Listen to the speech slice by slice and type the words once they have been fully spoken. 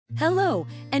Hello,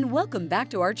 and welcome back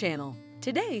to our channel.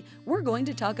 Today, we're going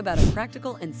to talk about a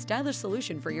practical and stylish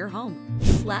solution for your home: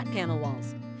 slat panel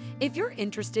walls. If you're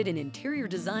interested in interior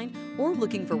design or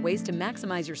looking for ways to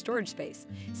maximize your storage space,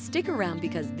 stick around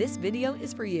because this video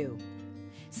is for you.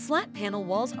 Slat panel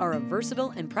walls are a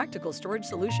versatile and practical storage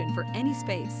solution for any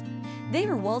space. They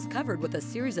are walls covered with a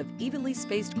series of evenly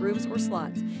spaced grooves or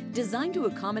slots designed to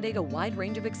accommodate a wide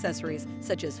range of accessories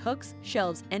such as hooks,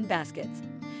 shelves, and baskets.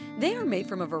 They are made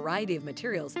from a variety of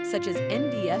materials such as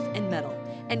MDF and metal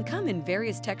and come in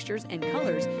various textures and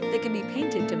colors that can be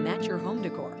painted to match your home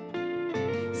decor.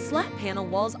 Slat panel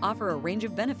walls offer a range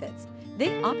of benefits. They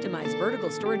optimize vertical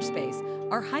storage space,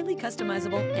 are highly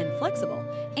customizable and flexible,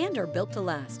 and are built to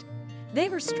last. They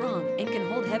are strong and can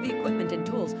hold heavy equipment and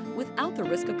tools without the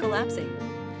risk of collapsing.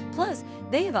 Plus,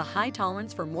 they have a high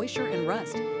tolerance for moisture and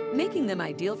rust, making them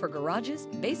ideal for garages,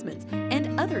 basements,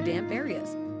 and other damp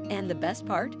areas. And the best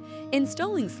part?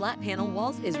 Installing slat panel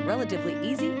walls is relatively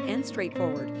easy and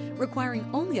straightforward, requiring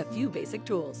only a few basic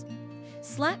tools.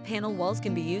 Slat panel walls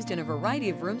can be used in a variety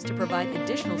of rooms to provide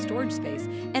additional storage space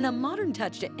and a modern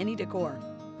touch to any decor.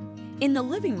 In the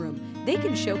living room, they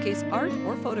can showcase art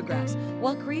or photographs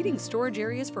while creating storage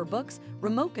areas for books,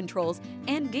 remote controls,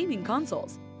 and gaming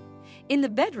consoles. In the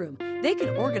bedroom, they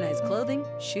can organize clothing,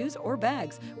 shoes, or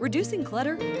bags, reducing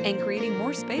clutter and creating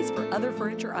more space for other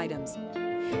furniture items.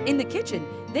 In the kitchen,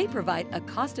 they provide a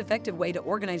cost-effective way to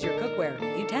organize your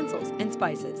cookware, utensils, and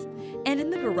spices. And in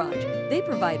the garage, they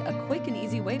provide a quick and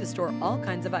easy way to store all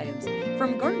kinds of items,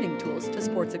 from gardening tools to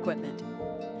sports equipment.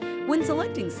 When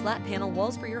selecting slat panel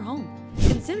walls for your home,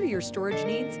 consider your storage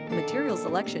needs, material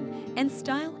selection, and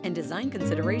style and design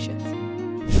considerations.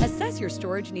 Assess your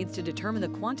storage needs to determine the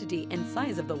quantity and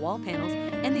size of the wall panels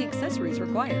and the accessories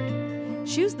required.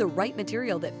 Choose the right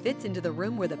material that fits into the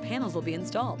room where the panels will be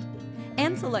installed,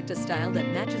 and select a style that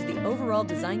matches the overall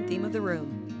design theme of the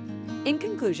room. In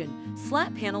conclusion,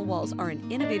 slat panel walls are an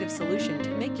innovative solution to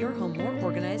make your home more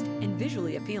organized and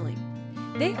visually appealing.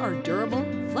 They are durable,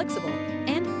 flexible,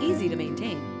 and easy to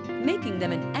maintain, making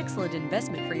them an excellent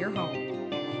investment for your home.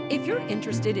 If you're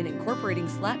interested in incorporating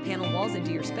slat panel walls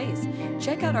into your space,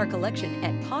 check out our collection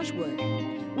at Acoustic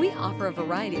Wood. We offer a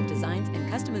variety of designs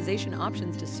and customization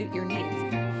options to suit your needs.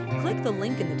 Click the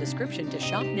link in the description to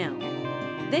shop now.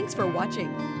 Thanks for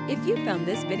watching. If you found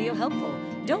this video helpful,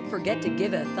 don't forget to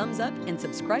give it a thumbs up and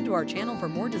subscribe to our channel for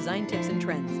more design tips and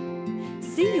trends.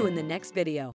 See you in the next video.